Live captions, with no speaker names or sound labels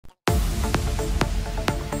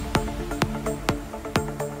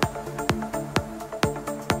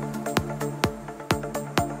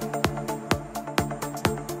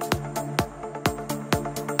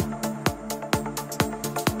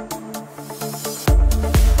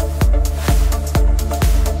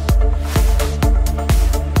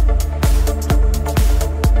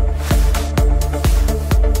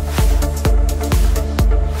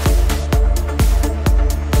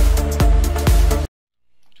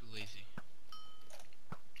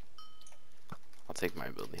take my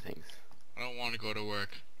ability things. I don't want to go to work.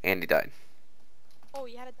 And he died. Oh,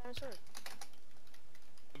 you had a dinosaur.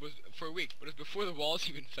 It was for a week, but it was before the walls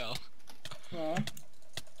even fell. Aw.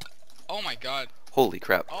 Oh my god. Holy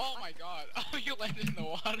crap. Oh my god. Oh, you landed in the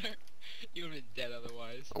water. You would have been dead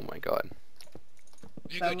otherwise. Oh my god.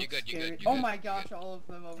 You're That good, you're looks good, you're scary. good, you're Oh good. my gosh, all of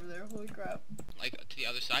them over there. Holy crap. Like, to the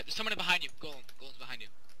other side. There's someone behind you. Golem. Golem's behind you.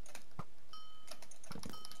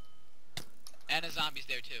 And a zombie's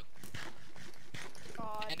there too.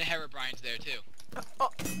 God. And a Herobrine's there too. Oh.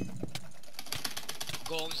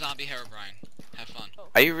 Golem, zombie, Herobrine. Have fun.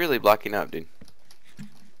 Are you really blocking up, dude?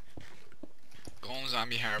 Golem,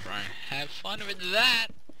 zombie, Herobrine. Have fun with that!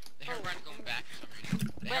 The Herobrine's going back for some reason.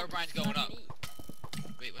 The Herobrine's going up.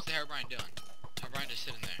 Wait, what's the Herobrine doing? Herobrine just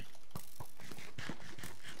sitting there.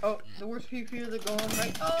 Oh, the worst PvP of the golem,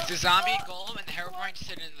 right? Oh, It's a zombie, golem, and the Herobrine's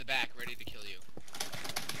sitting in the back, ready to kill you.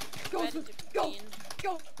 go, Ready Swift, to go, begin.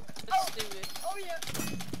 go. Let's do it. Oh yeah.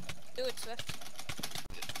 Do it,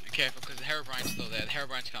 Swift. Be careful, because the Herobrine's still there. The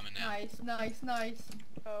Herobrine's coming now. Nice, nice, nice.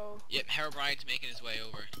 Oh. Yep, Herobrine's making his way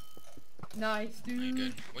over. Nice, Alright, dude.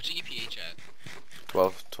 good. What's your EPH at?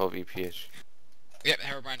 12 EPH. Yep,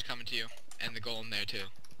 Herobrine's coming to you. And the golem there too.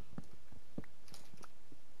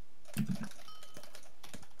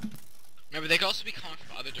 Remember, they could also be coming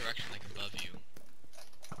from other directions, like above you.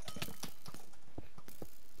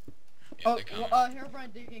 Yep, Oh, they're coming.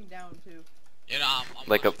 Herobrine digging down too. Yeah, no, I'm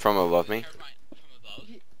Like up watching. from above me? Herobrine from above?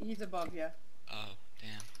 He's above, yeah. Oh,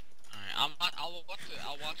 damn. Alright, I'll watch the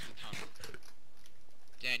tunnel.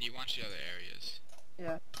 Dan, you watch the other areas.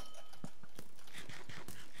 Yeah.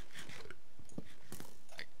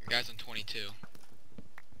 Like, the guy's on 22.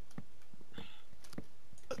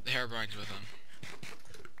 The Herobrine's with him.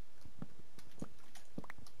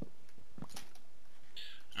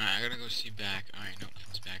 Alright, I gotta go see back. Alright, no,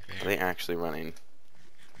 nothing's back Are there. they actually running?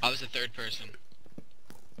 Oh, there's a third person.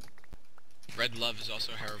 Red Love is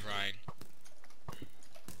also a Herobrine.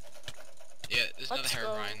 Yeah, there's another Let's go.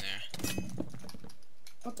 Herobrine there.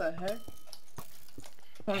 What the heck?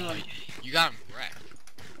 Hold Oh, on. you got him wrecked.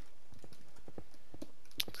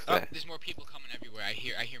 Oh, Okay. there's more people coming everywhere. I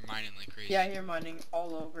hear mining like crazy. Yeah, I hear mining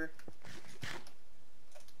all over.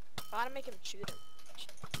 Gotta make him shoot him.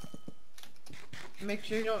 Make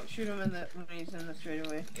sure you don't shoot him in the when he's in the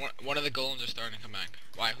straightaway. One of the golems are starting to come back.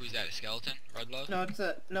 Why? Who's that? A skeleton? Red Love? No,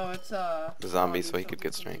 it's The zombie, so he could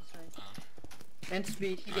get strength. Oh. And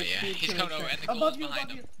speed. He Oh, gets yeah. speed. He's too, coming over, strength. and the above golem's you, behind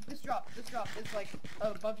above him. you. This drop. It's like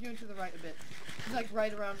above you and to the right a bit. It's like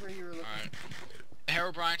right around where you were looking.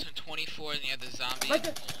 Alright. Herobrine's on 24, and you have the zombie. Right and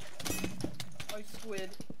there. the golem. Oh, squid.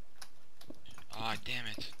 Aw, damn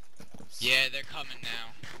it. Yeah, they're coming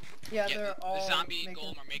now. Yeah, Yeah, they're the all zombie and making...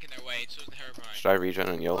 golem are making their way, and so is the Herobrine. Should I regen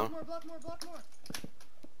and YOLO? Block more, block more, block more.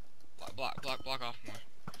 Block off more.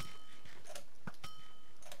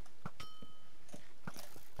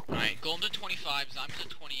 Alright, Golem's at 25, Zombie's at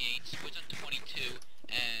 28, Squid's at 22,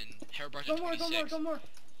 and Herobrine's Go at more, 26. go more.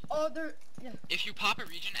 Oh, they're... Yeah. If you pop a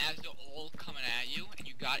region as they're all coming at you, and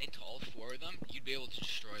you got into all four of them, you'd be able to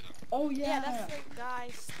destroy them. Oh, yeah. Yeah, that's the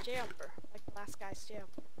guy's jumper. Like the last guy's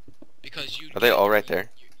jumper. Because you Are they all right there?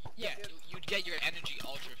 Yeah, you'd get your energy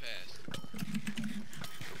ultra fast.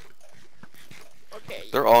 Okay.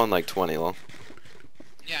 They're all in like 20 low.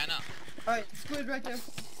 Yeah, I know. Alright, squid right there. You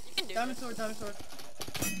can do Diamond this. sword.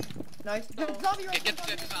 Nice. No. Zombie right Get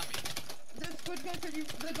there, the zombie. The squid's gonna crit you.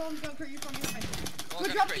 The golem's gonna crit you from behind. Golem's Squid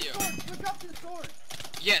gonna dropped crit his you. sword. Squid dropped his sword.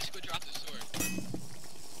 Yeah, Squid dropped his sword.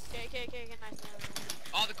 Okay, nice.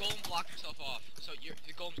 Oh, the golem blocked himself off. So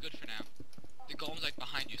the golem's good for now. The golem's like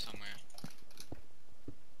behind you somewhere.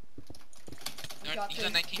 No, Got he's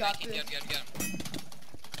on this, 19, got 19, get him. Come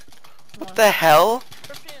on. What the hell?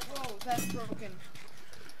 Whoa, that's broken.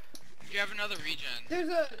 If you have another regen. There's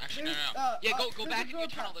a... Actually, there's, no. Yeah, go there's back in your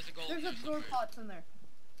absorb tunnel, pots. there's a golem There's there absorb somewhere. pots in there.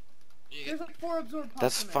 You There's get, like 4 absorb pots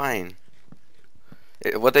That's in there. fine.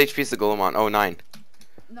 What HP is the golem on? Oh, 9.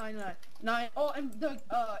 9. Oh, and the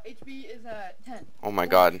HP is at 10. Oh my Holy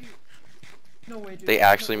god. shoot. No way, dude. They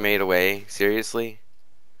actually made a way? Seriously?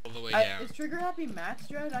 all the way down. Is Trigger Happy max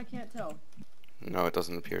dread? I can't tell. No, it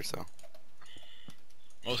doesn't appear so.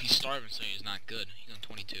 Well, he's starving, so he's not good. He's on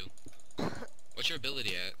 22. What's your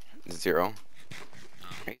ability at? 0.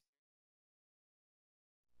 Oh.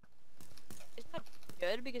 It's not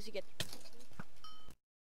good because you get.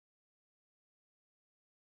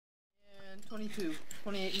 And 22.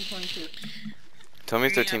 28 and 22. Tell me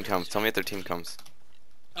if their team comes. Tell me if their team comes.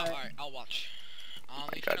 Oh, Alright. alright, I'll watch. I'll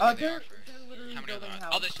I need got to know where it. they are They're first. literally How many are building there? a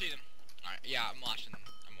Oh, house. they see them. Alright, yeah, I'm watching.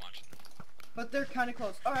 But they're kind of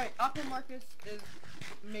close. Alright, Aqua Marcus is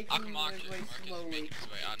making Marcus his way is slowly. making his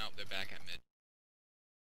way. Oh no, they're back at mid.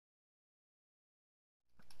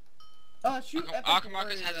 Shoot Epic Marcus Warrior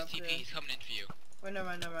has his up TP. there. He's coming in for you. Wait, never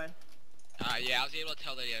mind, never mind. Yeah, I was able to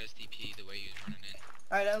tell that he had his TP the way he was running in.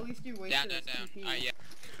 Alright, at least you wasted Down. his TP. Alright, yeah.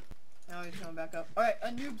 Now he's coming back up. Alright, a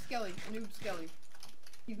noob skelly.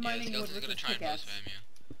 He's mining wood Skills is with gonna his try and pickaxe. spam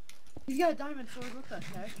you. He's got a diamond sword, what the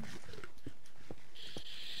heck?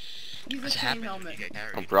 He's What's a chain happening? helmet. You get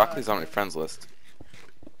carried. Oh, Broccoli's on my friends list.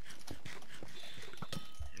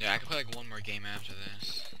 Yeah, I can play like one more game after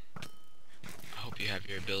this. I hope you have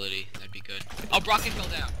your ability. That'd be good. Oh, Broccoli fell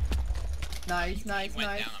down. Nice. He went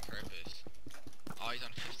down on purpose. Oh, he's on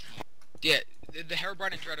 15. Yeah, the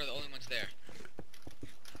Herobrine and Dread are the only ones there.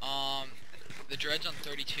 The Dread's on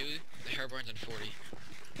 32, the Herobrine's on 40.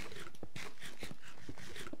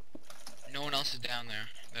 No one else is down there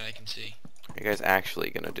that I can see. Are you guys actually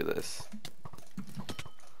gonna do this?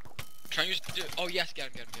 Try and use. Oh yes,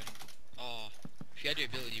 get him. Oh, if you had your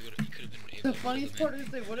ability, you could have been able. The to funniest pull part them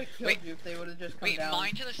is they would have killed you if they would have just come in. down.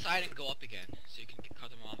 Mine to the side and go up again, so you can cut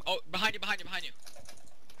them off. Oh, behind you.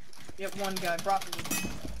 Yep, one guy, broccoli.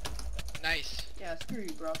 Nice. Yeah, screw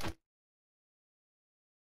you, broccoli.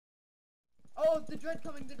 Oh, the dread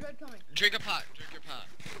coming. Drink your pot.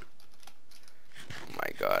 Oh my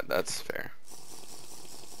god, that's fair.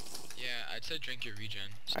 Yeah, I'd say drink your regen.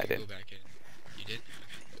 So I you did. Go back in. You did?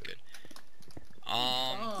 Okay,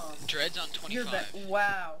 good. Dread's on 25.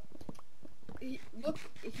 Wow. Look,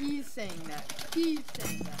 he's saying that.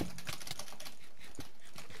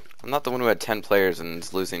 I'm not the one who had 10 players and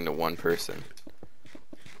is losing to one person.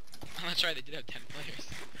 Oh, that's right, they did have 10 players.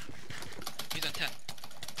 He's on 10.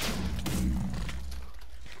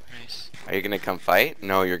 Nice. Are you gonna come fight?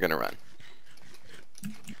 No, you're gonna run.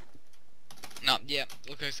 No, yeah,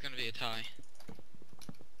 looks like it's gonna be a tie.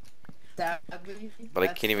 Sadly, But I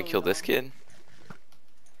can't even kill this kid?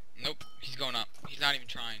 Nope, he's going up. He's not even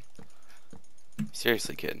trying.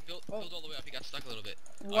 Seriously, kid. Build all the way up, he got stuck a little bit.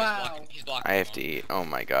 Wow. Oh, he's blocking I you have to off. eat. Oh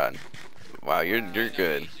my god. Wow, you're I know,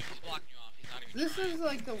 good. He's blocking you off, he's not even This trying. is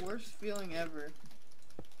like the worst feeling ever.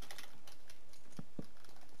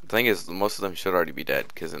 The thing is, most of them should already be dead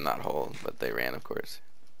because in that hole, but they ran, of course.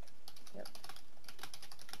 Yep.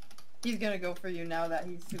 He's gonna go for you now that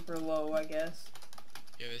he's super low, I guess.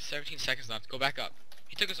 Yeah, there's 17 seconds left. Go back up.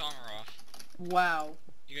 He took his armor off. Wow.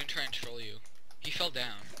 He's gonna try and troll you. He fell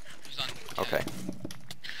down. He's on 10. Okay.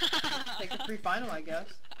 Take the free final, I guess.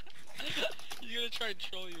 He's gonna try and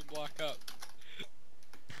troll you and block up.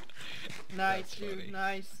 Nice, That's dude. funny.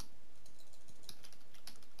 Nice.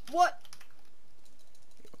 What?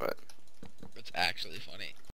 What? That's actually funny.